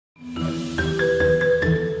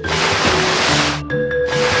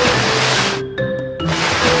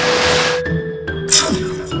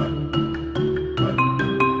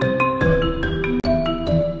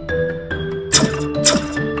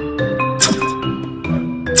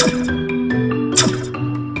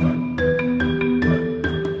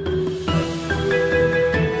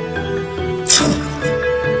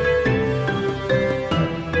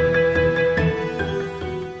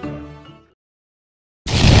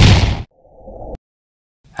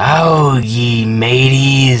How ye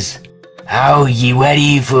mateys? How ye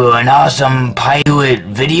ready for an awesome pilot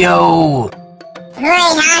video? Who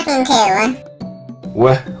are you talking to?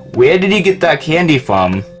 Where did he get that candy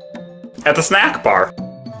from? At the snack bar.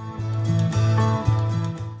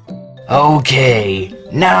 Okay,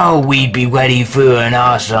 now we'd be ready for an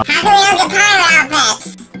awesome... How can we all get pilot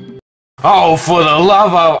outfits? Oh, for the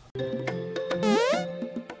love of...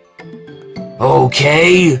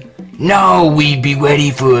 Okay, now we'd be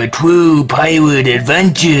ready for a true pilot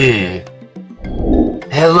adventure.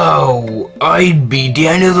 Hello, I'd be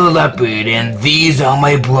Danny the Leopard, and these are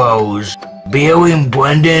my bros, Bill and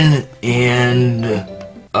Brendan, and...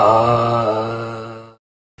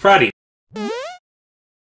 Freddy.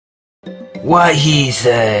 What he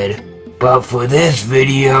said. But for this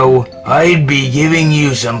video, I'd be giving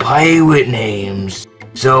you some pirate names.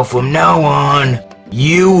 So from now on,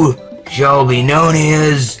 you shall be known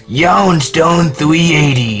as Youngstone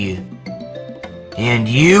 380. And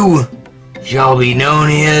you shall be known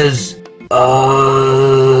as,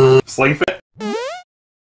 Slingfit?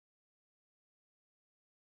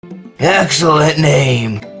 Excellent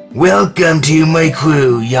name. Welcome to my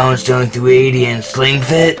crew, Youngstone 380 and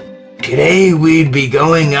Slingfit. Today we'd be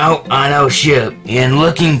going out on our ship and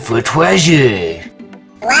looking for treasure.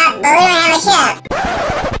 What? But we don't have a ship.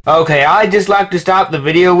 Okay, I'd just like to stop the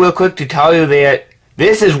video real quick to tell you that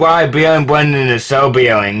this is why Bill and Brendan is so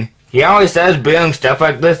boring. He always says boring stuff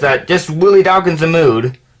like this that just really darkens the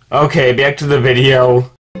mood. Okay, back to the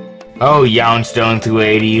video. Oh, Youngstone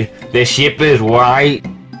 380, the ship is white.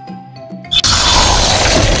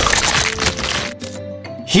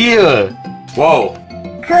 Here! Whoa.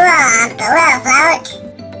 Cool, but we'll float.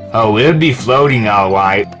 Oh, it'll be floating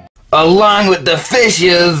alright. Along with the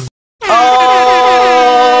fishes!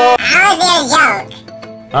 Oh! How is it a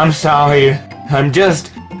joke? I'm sorry.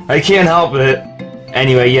 I can't help it.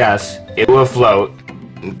 Anyway, yes, it will float.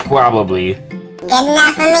 Probably. Good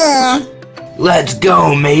enough for me. Let's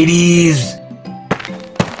go, mateys!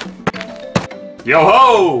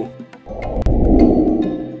 Yo-ho!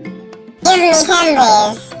 Give me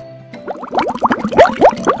timbers.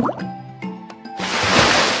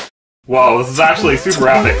 Whoa, this is actually super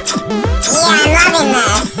epic. Yeah, I'm loving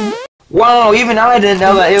this. Wow, even I didn't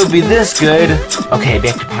know that it would be this good. Okay,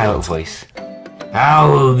 back to pilot voice.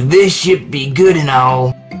 Oh, this should be good and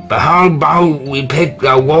all, but how about we pick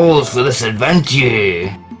our roles for this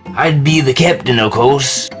adventure? I'd be the captain, of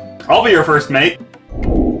course. I'll be your first mate.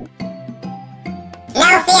 No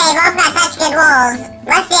fear, you both got such good roles.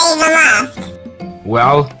 What's there even left?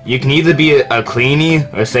 Well, you can either be a cleanie,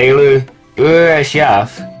 a sailor, or a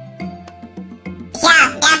chef.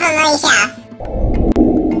 Chef, definitely chef.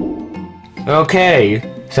 Okay,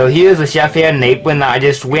 so here's a chef hat and apron that I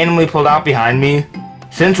just randomly pulled out behind me.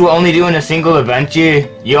 Since we're only doing a single adventure,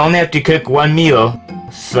 you only have to cook one meal.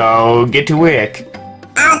 So, get to work.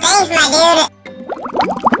 Oh, thanks, my dude.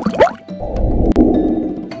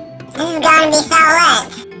 This is going to be so lit.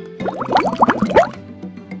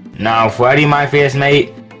 Now, Freddy, my first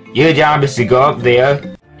mate, your job is to go up there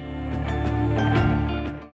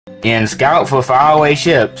and scout for faraway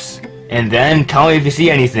ships. And then tell me if you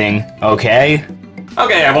see anything, okay?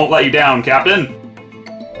 Okay, I won't let you down, Captain.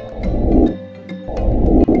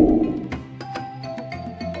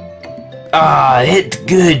 Ah, it's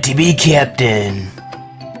good to be captain.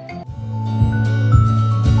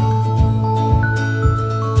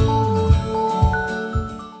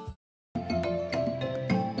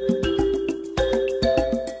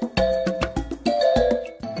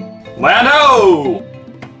 Lando!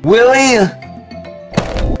 Willie?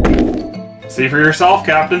 See for yourself,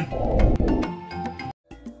 Captain.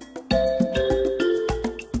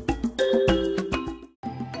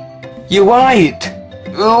 You're right.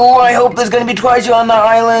 Oh, I hope there's gonna be treasure on the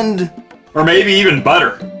island. Or maybe even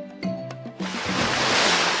butter.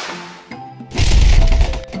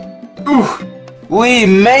 Ooh, we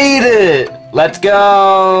made it. Let's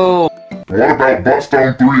go. What about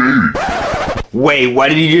Buttstone 380? Wait, what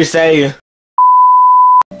did you just say?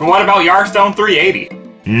 But what about Yarstone 380?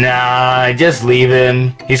 Nah, just leave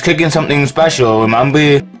him. He's cooking something special, remember?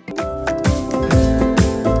 Okay,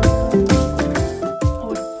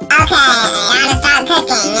 gotta start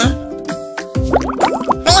cooking.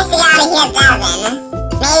 First we gotta heat up the oven.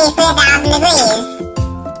 Maybe 4,000 degrees.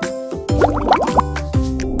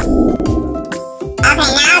 Okay,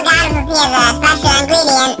 now gotta prepare the special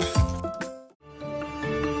ingredients.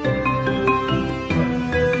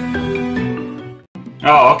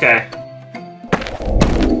 Oh, okay.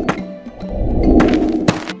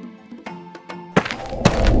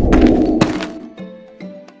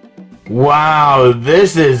 Wow,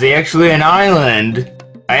 this is actually an island.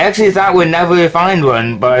 I actually thought we'd never find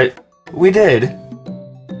one, but we did.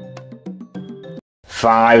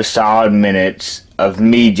 5 solid minutes of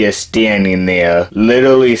me just standing there,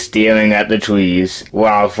 literally staring at the trees,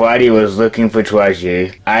 while Freddy was looking for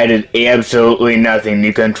treasure. I did absolutely nothing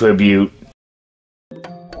to contribute.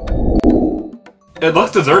 It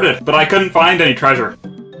looks deserted, but I couldn't find any treasure.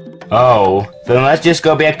 Oh, then let's just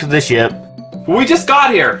go back to the ship. We just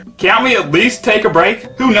got here. Can't we at least take a break?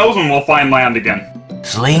 Who knows when we'll find land again?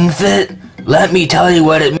 Slingfit, let me tell you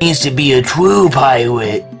what it means to be a true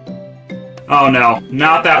pirate. Oh no,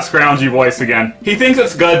 not that scroungy voice again. He thinks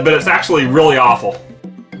it's good, but it's actually really awful.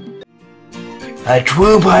 A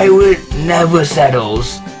true pirate never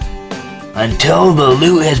settles until the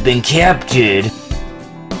loot has been captured.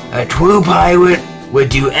 A true pirate would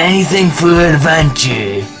do anything for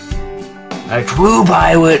adventure. A true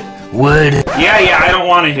pirate would... Yeah, I don't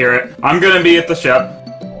want to hear it. I'm gonna be at the ship.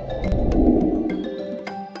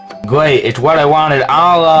 Great, it's what I wanted.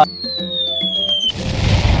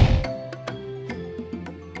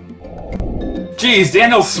 Geez,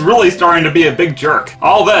 Daniel's really starting to be a big jerk.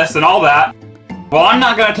 All this and all that. Well, I'm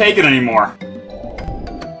not gonna take it anymore.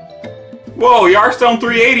 Whoa, Yarstone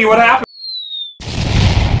 380, what happened?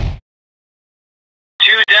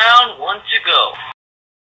 2 down, 1 to go.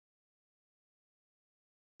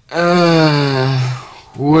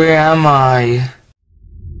 Where am I?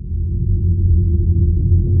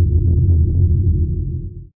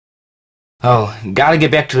 Oh, gotta get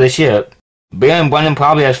back to the ship. Bear and Brennan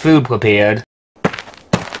probably has food prepared.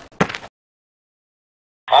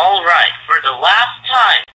 Alright, for the last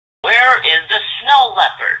time, where is the snow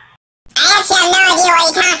leopard? I actually have no idea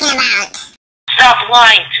what you're talking about. Stop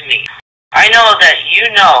lying to me. I know that you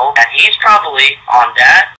know that he's probably on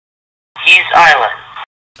that. He's island.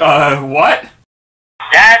 What?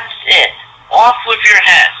 That's it. Off with your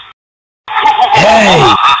head.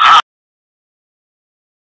 Hey!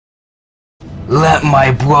 Let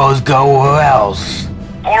my bros go or else.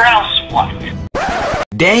 Or else what?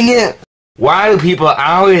 Dang it! Why do people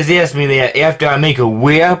always ask me that after I make a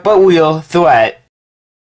weird but real threat?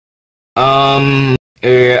 Or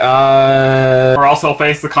else he'll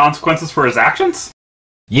face the consequences for his actions?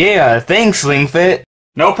 Yeah, thanks, Slingfit.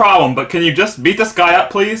 No problem, but can you just beat this guy up,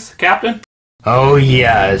 please, Captain? Oh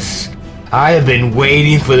yes. I have been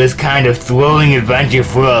waiting for this kind of thrilling adventure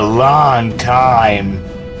for a long time.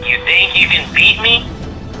 You think you can beat me?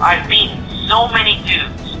 I've beaten so many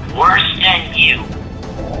dudes worse than you.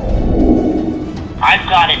 I've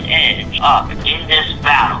got an edge up in this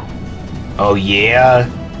battle. Oh yeah?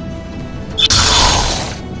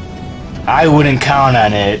 I wouldn't count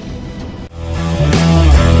on it.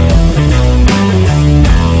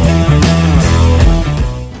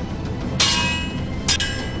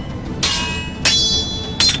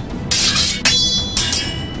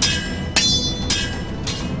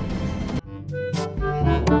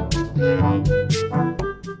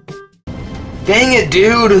 Dang it,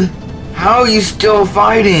 dude! How are you still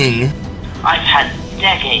fighting? I've had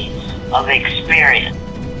decades of experience.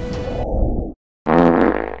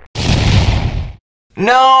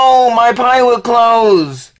 No! My pilot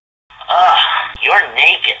clothes! Ugh, you're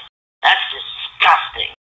naked. That's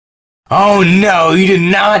disgusting. Oh no, you did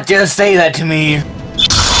not just say that to me!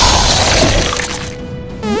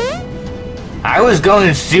 I was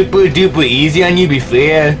going super duper easy on you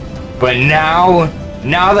before, but now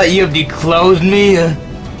that you have declothed me,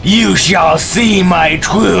 you shall see my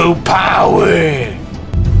true power!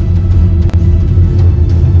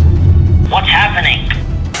 What's happening?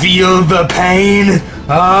 Feel the pain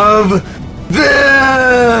of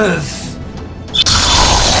this!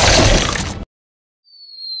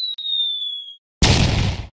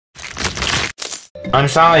 I'm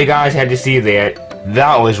sorry you guys had to see that.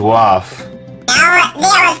 That was rough. That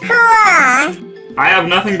was cool. I have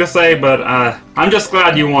nothing to say, but, I'm just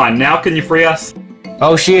glad you won. Now can you free us?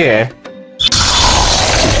 Oh, sure.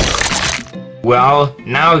 Well,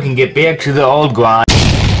 now we can get back to the old grind.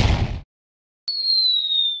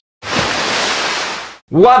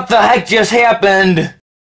 What the heck just happened?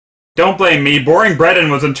 Don't blame me. Boring Brennan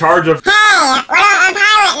was in charge of— Hey, what about my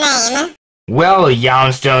pilot name? Well,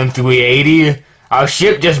 Youngstone 380, our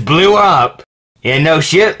ship just blew up. And no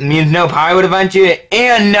ship means no pirate adventure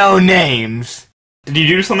and no names. Did you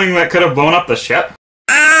do something that could have blown up the ship?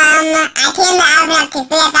 I turned the oven up to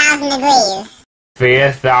 4,000 degrees.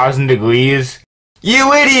 4,000 degrees?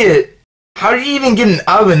 You idiot! How did you even get an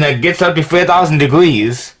oven that gets up to 4,000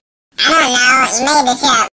 degrees? I don't know, you made the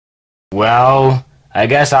ship. Well, I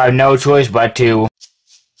guess I have no choice but to.